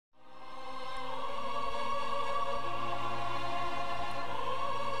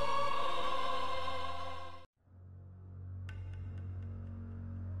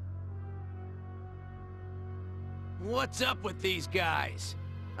What's up with these guys?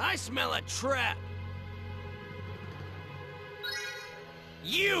 I smell a trap.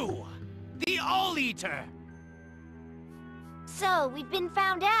 You! The All-Eater! So, we've been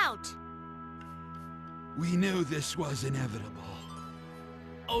found out. We knew this was inevitable.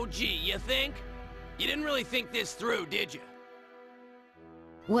 Oh gee, you think? You didn't really think this through, did you?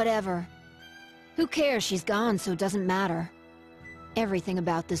 Whatever. Who cares? She's gone, so it doesn't matter. Everything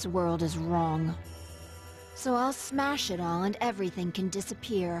about this world is wrong. So I'll smash it all and everything can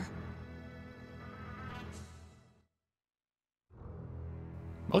disappear.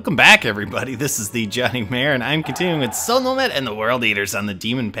 Welcome back, everybody. This is the Johnny-Mare, and I'm continuing with Nomad and the World Eaters on the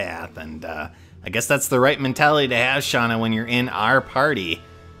Demon Path. And I guess that's the right mentality to have, Shauna, when you're in our party.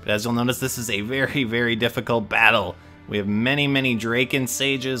 But as you'll notice, this is a very, very difficult battle. We have many, many Draken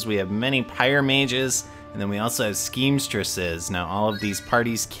Sages, we have many Pyre Mages, and then we also have Schemestresses. Now, all of these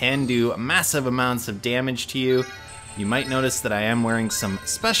parties can do massive amounts of damage to you. You might notice that I am wearing some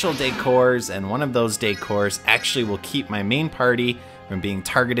special decors, and one of those decors actually will keep my main party from being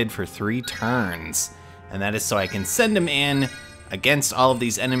targeted for 3 turns. And that is so I can send him in against all of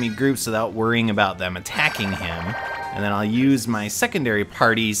these enemy groups without worrying about them attacking him. And then I'll use my secondary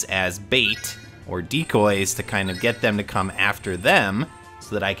parties as bait or decoys to kind of get them to come after them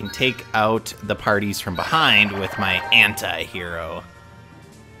so that I can take out the parties from behind with my antihero.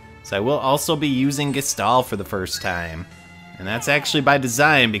 So I will also be using Gestalt for the first time. And that's actually by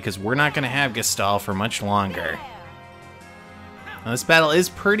design because we're not going to have Gestalt for much longer. Now, this battle is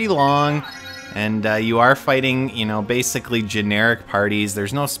pretty long, and you are fighting, you know, basically generic parties.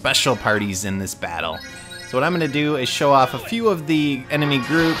 There's no special parties in this battle. So what I'm going to do is show off a few of the enemy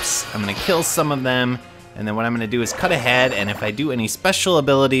groups. I'm going to kill some of them, and then what I'm going to do is cut ahead, and if I do any special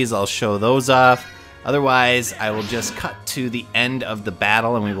abilities, I'll show those off. Otherwise, I will just cut to the end of the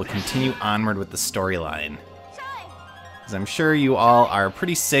battle, and we will continue onward with the storyline. Because I'm sure you all are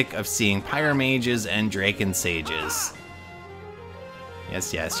pretty sick of seeing Pyre Mages and Draken Sages.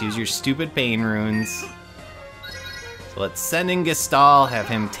 Yes, yes, use your stupid pain runes. So let's send in Gestalt, have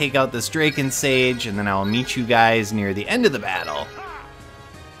him take out this Draken Sage, and then I will meet you guys near the end of the battle.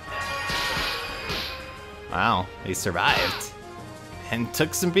 Wow, they survived. And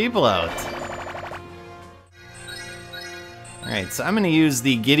took some people out. Alright, so I'm going to use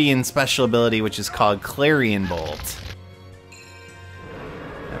the Gideon special ability, which is called Clarion Bolt.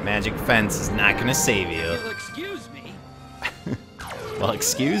 That magic fence is not going to save you. You'll excuse me. Well,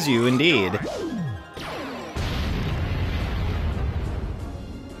 excuse you, indeed.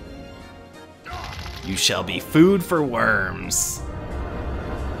 You shall be food for worms.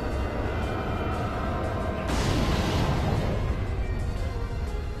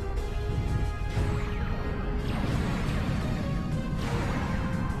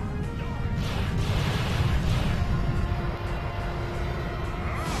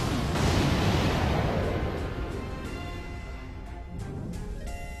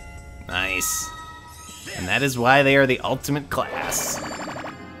 Nice. And that is why they are the ultimate class.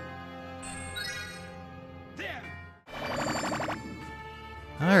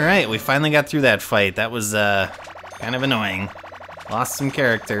 Alright, we finally got through that fight. That was kind of annoying. Lost some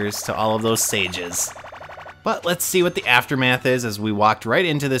characters to all of those sages. But let's see what the aftermath is as we walked right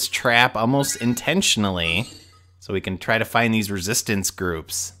into this trap almost intentionally. So we can try to find these resistance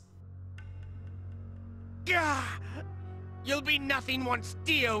groups. Gah! You'll be nothing once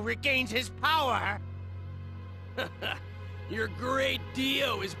Dio regains his power! Your great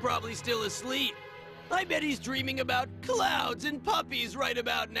Dio is probably still asleep. I bet he's dreaming about clouds and puppies right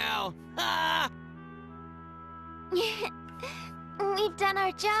about now. Ha! We've done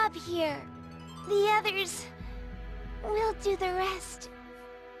our job here. The others will do the rest.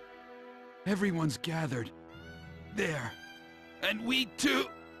 Everyone's gathered. There. And we too.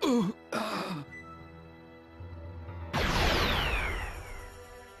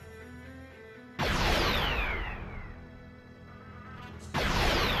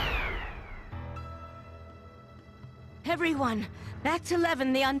 Everyone, back to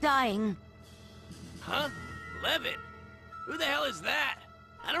Levin the Undying. Huh? Levin? Who the hell is that?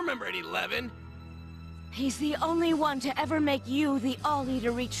 I don't remember any Levin. He's the only one to ever make you the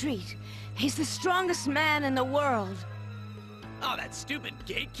All-Eater retreat. He's the strongest man in the world. Oh, that stupid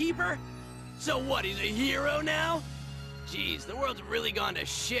gatekeeper? So what, he's a hero now? Jeez, the world's really gone to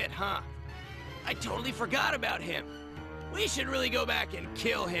shit, huh? I totally forgot about him. We should really go back and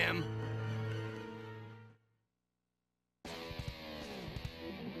kill him.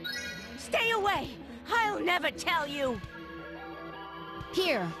 Stay away! I'll never tell you!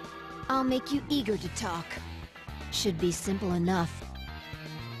 Here, I'll make you eager to talk. Should be simple enough.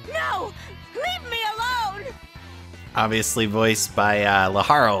 No! Leave me alone! Obviously voiced by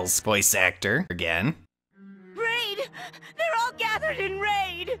Laharl's voice actor again. Raid! They're all gathered in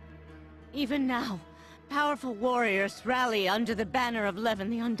Raid! Even now, powerful warriors rally under the banner of Levin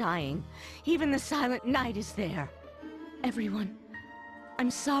the Undying. Even the Silent Knight is there. Everyone,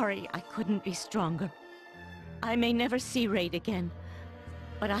 I'm sorry I couldn't be stronger. I may never see Raid again,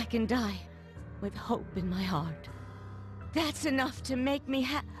 but I can die with hope in my heart. That's enough to make me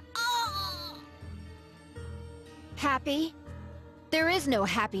Happy? There is no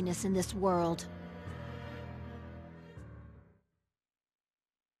happiness in this world.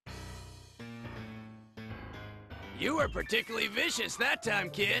 You were particularly vicious that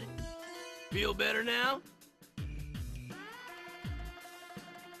time, kid. Feel better now?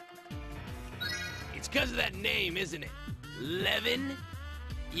 It's 'cause of that name, isn't it? Levin?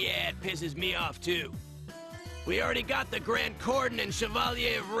 Yeah, it pisses me off too. We already got the Grand Cordon and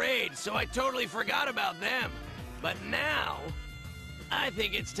Chevalier of Raid, so I totally forgot about them. But now, I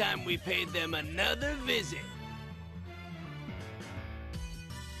think it's time we paid them another visit.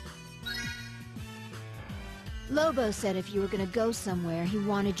 Lobo said if you were gonna go somewhere, he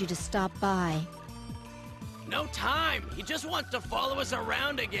wanted you to stop by. No time! He just wants to follow us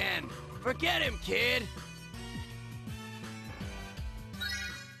around again. Forget him, kid.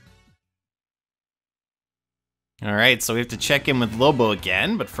 Alright, so we have to check in with Lobo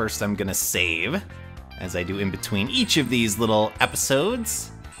again, but first I'm gonna save, as I do in between each of these little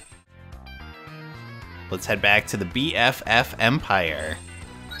episodes. Let's head back to the BFF Empire.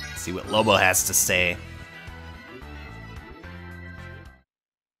 See what Lobo has to say.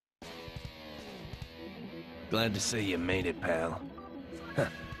 Glad to see you made it, pal. Huh.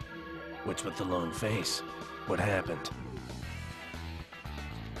 What's with the lone face? What happened?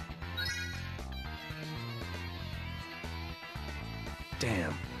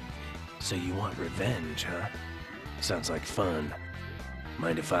 Damn. So you want revenge, huh? Sounds like fun.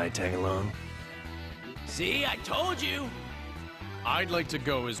 Mind if I tag along? See, I told you! I'd like to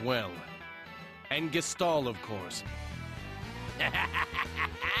go as well. And Gestalt, of course.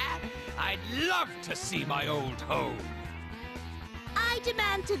 I'd love to see my old home. I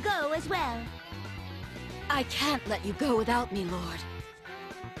demand to go as well. I can't let you go without me, Lord.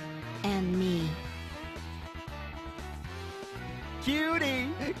 And me. Cutie,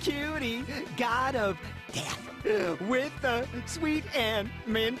 cutie, god of death, with the sweet and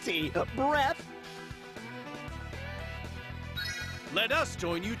minty breath. Let us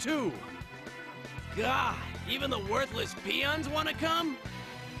join you too. God, even the worthless peons want to come?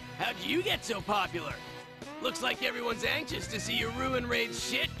 How'd you get so popular? Looks like everyone's anxious to see you ruin Raid's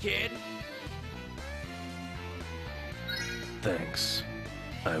shit, kid. Thanks.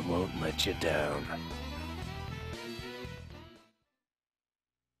 I won't let you down.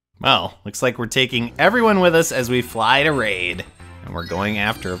 Well, looks like we're taking everyone with us as we fly to Raid. And we're going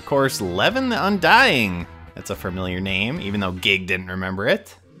after, of course, Levin the Undying. That's a familiar name, even though Gig didn't remember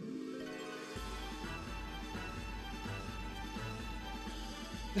it.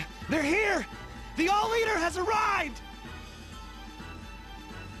 They're here! The All-Leader has arrived!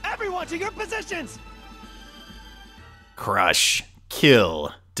 Everyone to your positions! Crush,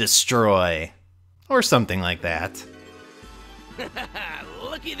 kill, destroy, or something like that.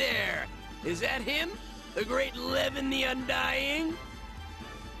 Looky there! Is that him? The great Levin the Undying?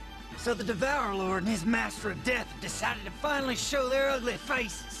 So the Devour Lord and his Master of Death have decided to finally show their ugly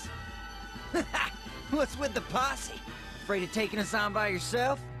faces. What's with the posse? Afraid of taking us on by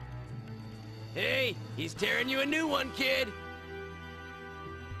yourself? Hey, he's tearing you a new one, kid!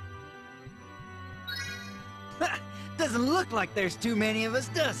 Doesn't look like there's too many of us,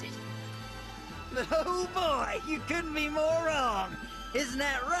 does it? But oh boy, you couldn't be more wrong. Isn't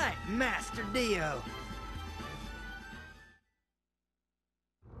that right, Master Dio?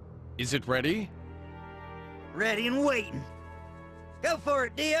 Is it ready? Ready and waiting. Go for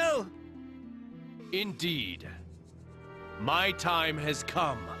it, Dio! Indeed. My time has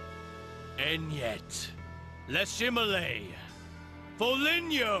come. And yet, Leshimile,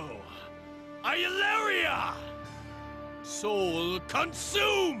 Foligno, Iolaria, Soul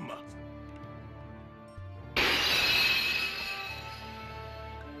consume!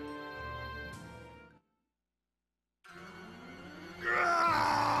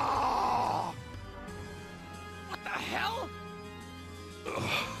 What the hell?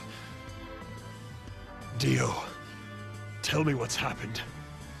 Dio, tell me what's happened.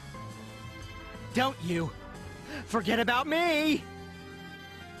 Don't you forget about me!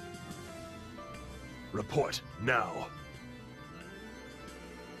 Report now.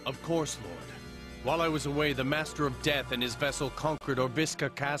 Of course, Lord. While I was away, the Master of Death and his vessel conquered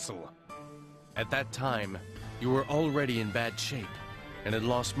Orbiska Castle. At that time, You were already in bad shape, and had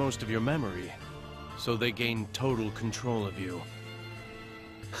lost most of your memory, so they gained total control of you.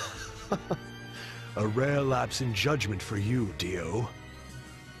 A rare lapse in judgment for you, Dio.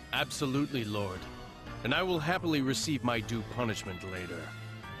 Absolutely, Lord. And I will happily receive my due punishment later.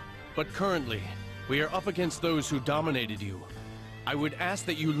 But currently, we are up against those who dominated you. I would ask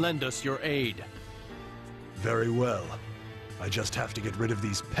that you lend us your aid. Very well. I just have to get rid of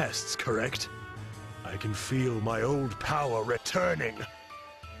these pests, correct? I can feel my old power returning.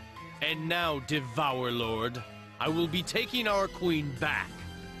 And now, Devour Lord, I will be taking our queen back.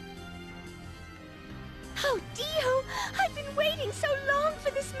 Oh, Dio! I've been waiting so long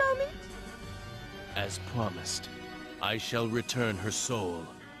for this moment! As promised, I shall return her soul.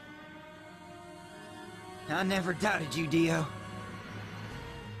 I never doubted you, Dio.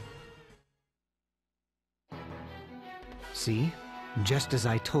 See? Just as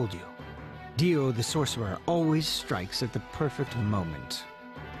I told you. Dio the Sorcerer always strikes at the perfect moment.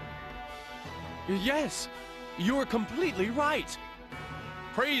 Yes, you're completely right.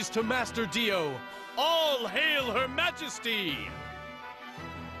 Praise to Master Dio. All hail Her Majesty!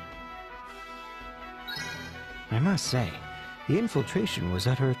 I must say, the infiltration was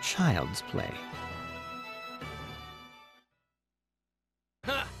utter child's play.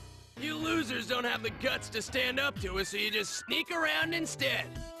 Ha! You losers don't have the guts to stand up to us, so you just sneak around instead.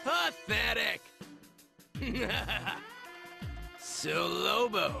 Pathetic! So,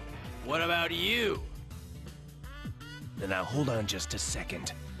 Lobo, what about you? Now hold on just a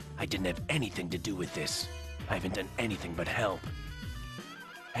second. I didn't have anything to do with this. I haven't done anything but help.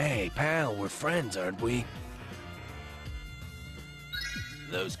 Hey, pal, we're friends, aren't we?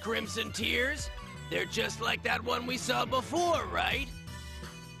 Those Crimson Tears? They're just like that one we saw before, right?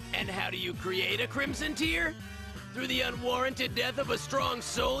 And how do you create a Crimson Tear? Through the unwarranted death of a strong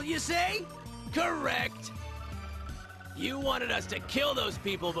soul, you say? Correct! You wanted us to kill those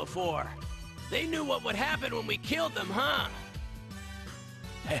people before. They knew what would happen when we killed them, huh?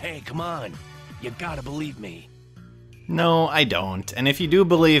 Hey, come on. You gotta believe me. No, I don't. And if you do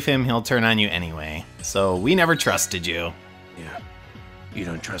believe him, he'll turn on you anyway. So we never trusted you. Yeah. You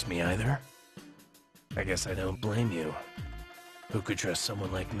don't trust me either? I guess I don't blame you. Who could trust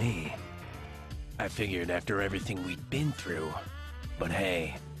someone like me? I figured after everything we'd been through. But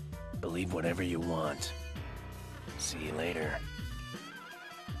hey, believe whatever you want. See you later.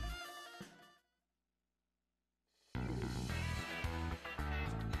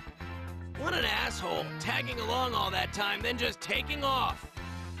 What an asshole, tagging along all that time, then just taking off.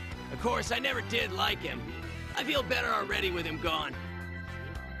 Of course, I never did like him. I feel better already with him gone.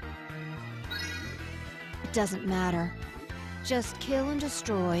 It doesn't matter. Just kill and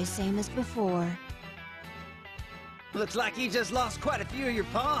destroy, same as before. Looks like you just lost quite a few of your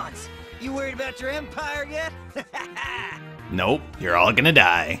pawns. You worried about your empire yet? Nope, you're all gonna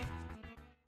die.